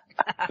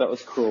 that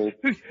was cruel.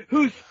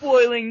 Who's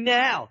spoiling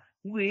now?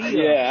 We are.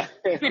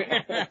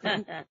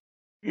 Yeah.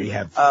 We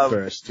have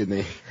first in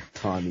the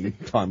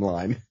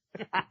timeline.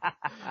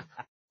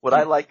 What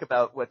I like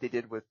about what they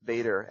did with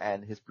Vader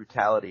and his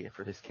brutality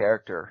for his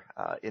character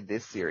in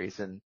this series,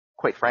 and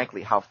quite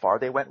frankly, how far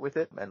they went with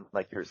it, and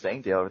like you were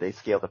saying, Dale, they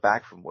scaled it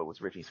back from what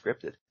was originally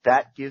scripted.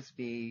 That gives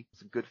me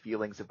some good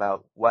feelings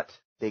about what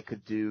they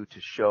could do to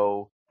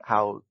show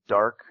how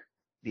dark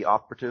the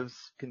operatives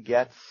can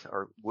get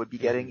or would be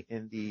getting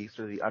in the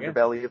sort of the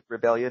underbelly of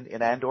rebellion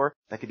in Andor.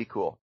 That could be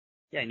cool.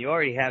 Yeah, and you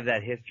already have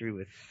that history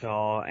with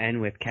Saw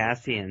and with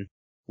Cassian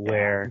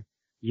where,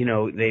 you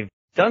know, they've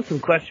done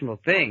some questionable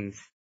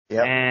things.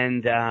 Yep.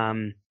 And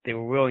they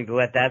were willing to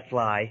let that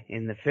fly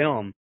in the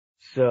film.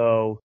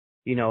 So,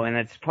 you know, and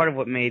that's part of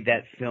what made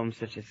that film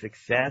such a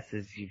success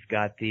is you've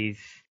got these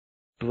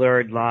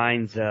blurred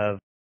lines of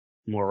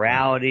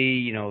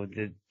morality, you know,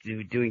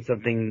 doing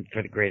something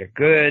for the greater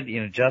good,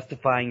 you know,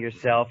 justifying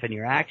yourself and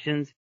your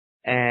actions.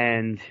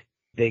 And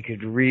they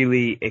could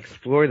really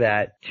explore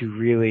that to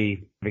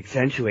really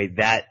accentuate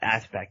that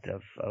aspect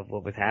of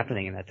what was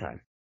happening in that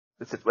time.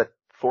 This is what,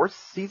 4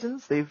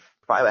 seasons?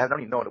 I don't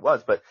even know what it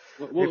was, but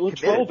well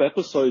 12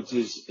 episodes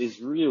is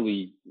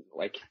really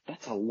like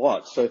that's a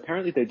lot. So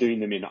apparently they're doing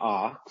them in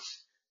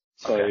arcs.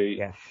 So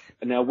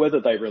now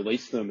whether they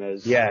release them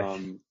as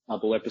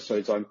double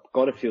episodes, I've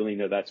got a feeling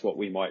that that's what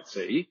we might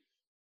see.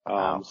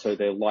 So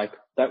they're like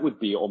that would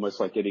be almost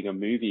like getting a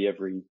movie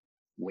every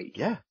week.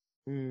 Yeah.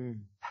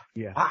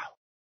 Yeah. Wow.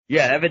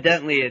 Yeah,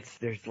 evidently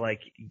there's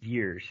like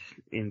years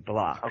in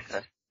blocks.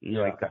 Okay. You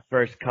know, like the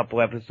first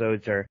couple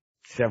episodes are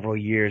several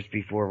years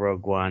before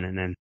Rogue One, and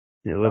then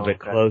a little bit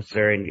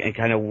closer and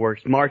kind of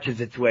marches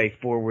its way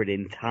forward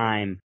in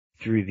time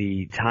through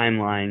the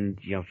timeline,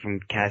 you know, from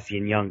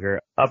Cassian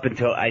Younger up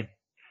until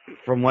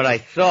from what I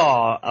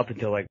saw, up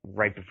until like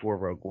right before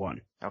Rogue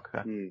One.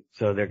 Okay.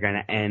 So they're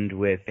gonna end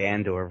with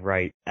Andor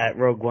right at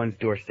Rogue One's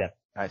doorstep.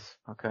 Nice.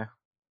 Okay.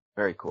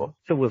 Very cool.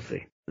 So we'll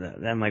see.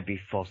 That might be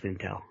false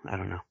intel. I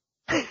don't know.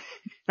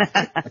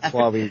 That's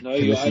why we can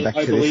listen back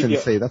to this and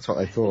see that's what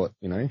they thought,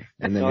 you know.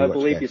 And then I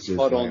believe you're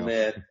spot on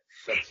there.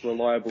 That's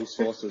reliable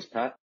sources,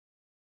 Pat.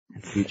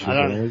 Future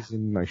heroes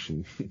in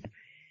motion.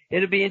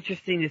 It'll be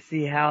interesting to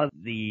see how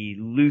the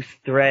loose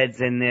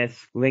threads in this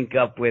link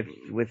up with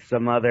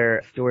some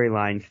other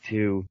storylines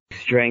to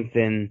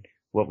strengthen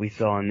what we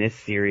saw in this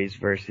series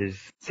versus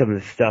some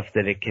of the stuff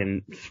that it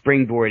can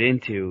springboard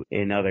into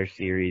in other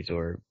series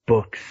or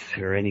books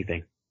or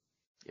anything.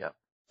 Yeah.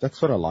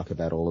 That's what I like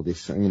about all of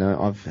this. You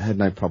know, I've had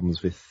no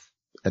problems with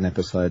an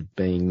episode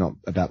being not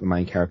about the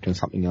main character and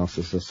something else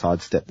as a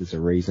sidestep. There's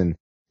a reason.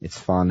 It's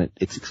fun.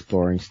 It's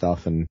exploring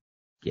stuff and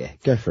yeah,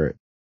 go for it.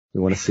 We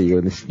want to see you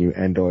in this new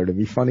Andor. It'll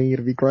be funny.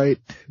 It'll be great.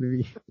 It'll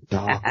be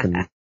dark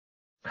and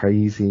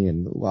crazy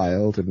and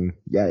wild and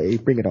yay,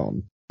 bring it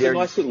on. It's a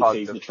nice little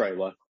teaser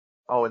trailer.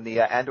 Oh, in the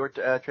Andor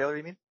trailer,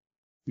 you mean?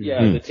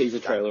 Yeah, the teaser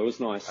trailer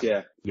was nice.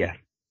 Yeah. Yeah.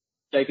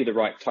 Gave you the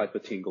right type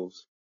of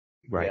tingles.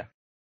 Right. Yeah.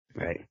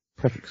 Right.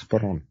 Perfect.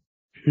 Spot on.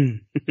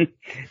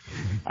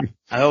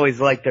 I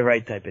always like the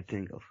right type of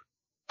tingles.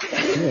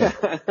 Yeah.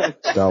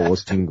 Star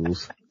Wars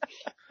tingles.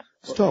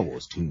 Star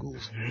Wars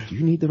tingles. Do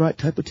you need the right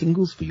type of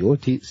tingles for your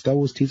Star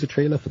Wars teaser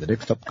trailer for the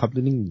next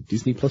upcoming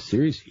Disney Plus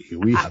series? Here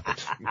we have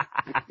it.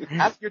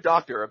 Ask your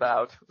doctor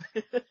about.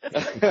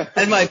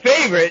 And my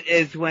favorite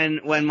is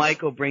when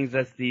Michael brings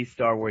us the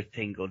Star Wars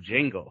tingle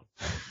jingle.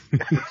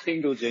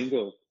 Tingle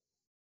jingle.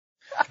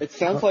 It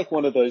sounds like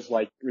one of those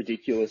like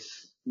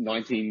ridiculous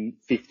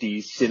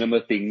 1950s cinema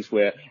things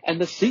where,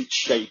 and the seats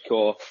shake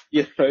or,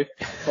 you know,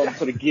 some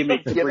sort of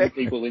gimmick to bring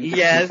people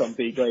into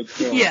something great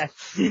film. Yes.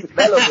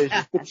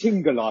 Television. The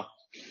tingler.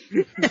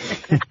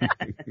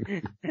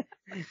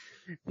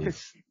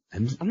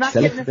 I'm not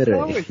getting a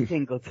Star Wars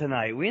tingle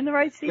tonight. We in the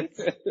right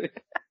seats?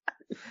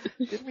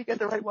 Didn't we get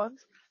the right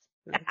ones?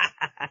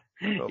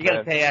 You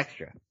gotta pay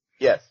extra.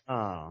 Yes.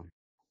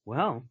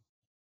 Well,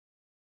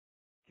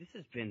 this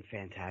has been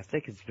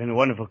fantastic. It's been a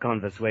wonderful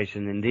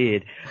conversation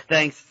indeed.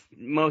 Thanks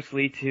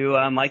mostly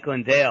to Michael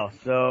and Dale.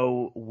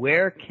 So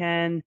where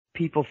can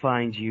people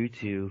find you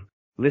to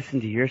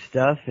listen to your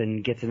stuff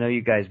and get to know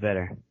you guys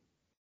better?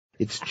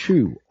 It's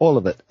True, all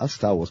of it, a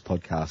Star Wars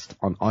podcast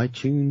on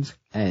iTunes,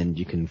 and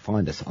you can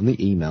find us on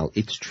the email,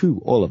 it's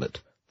true, all of it,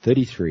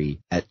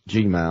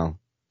 33@gmail,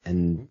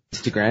 and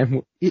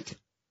Instagram,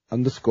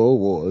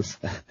 it_wars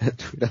at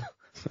Twitter.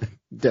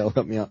 Dale,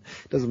 help me out.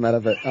 Doesn't matter,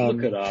 but,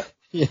 look it up.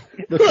 Yeah.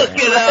 Look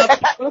it up.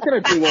 I'm not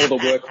going to do all the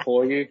work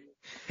for you.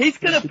 He's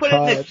going to put it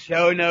in the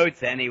show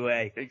notes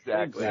anyway.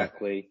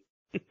 Exactly.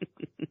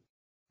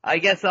 I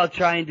guess I'll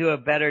try and do a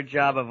better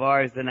job of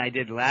ours than I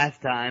did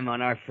last time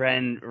on our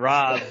friend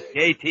Rob's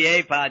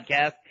ATA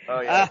podcast.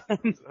 Oh, yeah.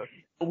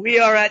 We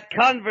are at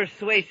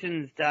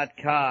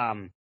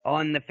conversations.com,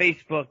 on the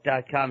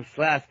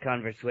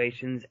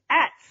facebook.com/conversations,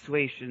 at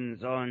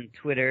Swations on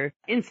Twitter,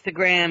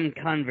 Instagram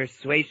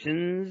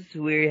Conversations.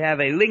 We have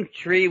a link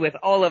tree with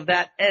all of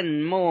that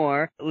and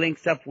more.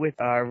 Links up with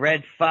our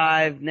Red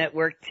 5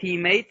 network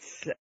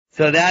teammates.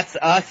 So that's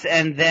us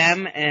and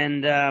them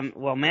and,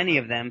 many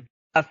of them.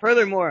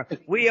 Furthermore,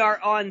 we are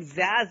on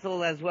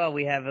Zazzle as well.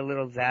 We have a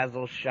little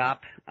Zazzle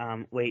shop.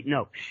 We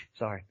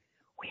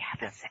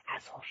have a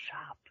Zazzle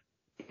shop.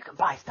 You can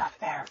buy stuff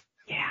there.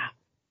 Yeah,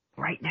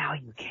 right now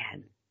you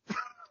can.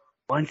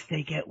 Once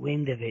they get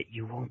wind of it,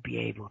 you won't be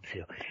able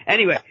to.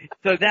 Anyway,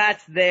 so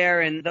that's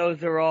there, and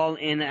those are all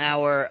in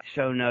our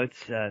show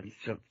notes.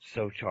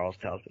 So Charles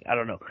tells me. I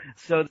don't know.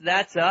 So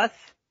that's us.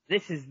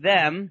 This is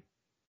them,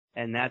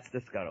 and that's the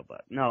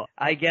Scuttlebutt. No,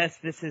 I guess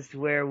this is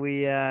where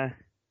we say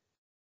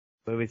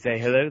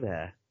hello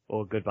there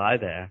or goodbye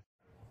there.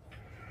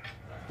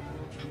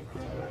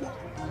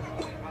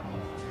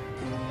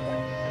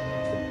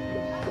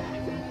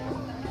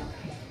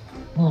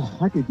 Oh,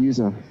 I could use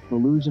a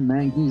Illusion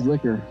Manguese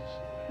liquor.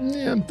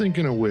 Yeah, I'm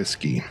thinking of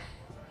whiskey.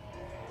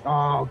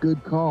 Oh,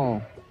 good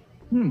call.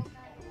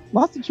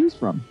 Lots to choose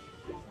from.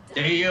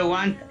 Do you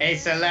want a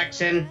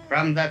selection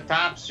from the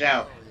top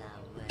shelf?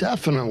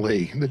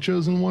 Definitely. The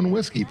Chosen One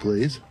whiskey,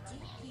 please.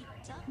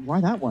 Why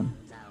that one?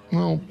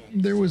 Well,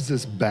 there was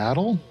this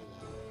battle.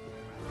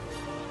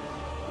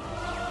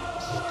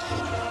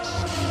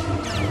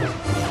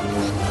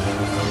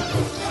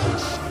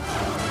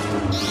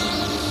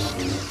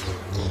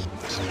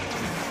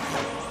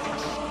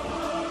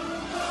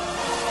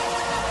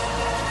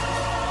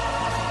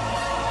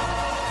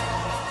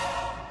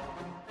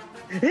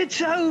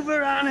 It's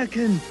over,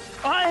 Anakin.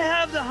 I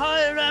have the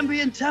higher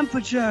ambient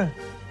temperature.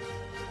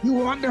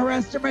 You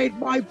underestimate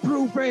my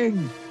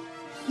proofing.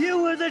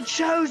 You were the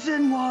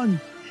chosen one.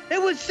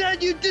 It was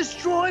said you'd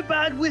destroy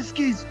bad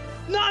whiskeys,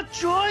 not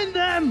join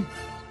them.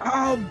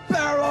 I'll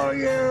barrel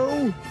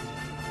you.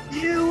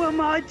 You were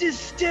my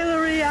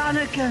distillery,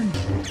 Anakin.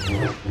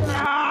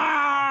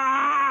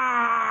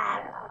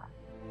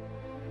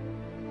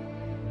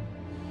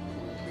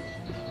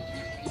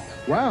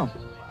 Wow.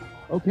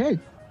 Okay.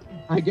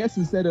 I guess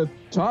instead of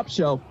top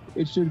shelf,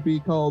 it should be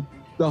called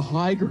the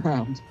high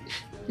ground.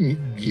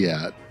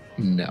 Yeah,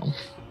 no.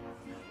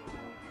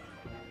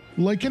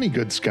 Like any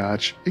good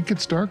scotch, it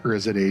gets darker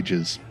as it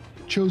ages.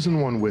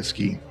 Chosen One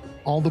whiskey.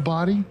 All the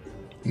body,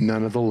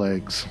 none of the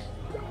legs.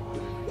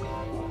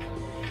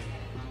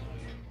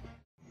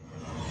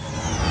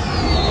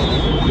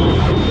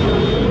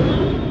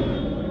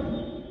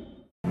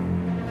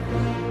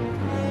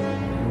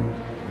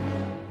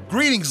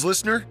 Greetings,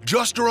 listener.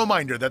 Just a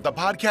reminder that the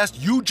podcast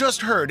you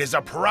just heard is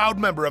a proud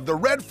member of the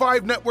Red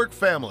 5 Network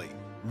family.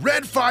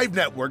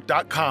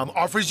 Red5Network.com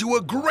offers you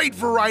a great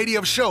variety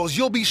of shows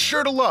you'll be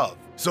sure to love.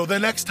 So the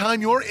next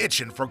time you're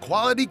itching for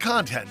quality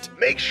content,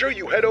 make sure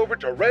you head over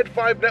to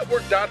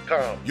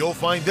Red5Network.com. You'll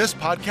find this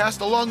podcast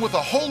along with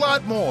a whole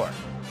lot more.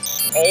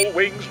 All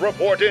wings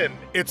report in.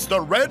 It's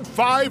the Red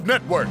 5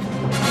 Network.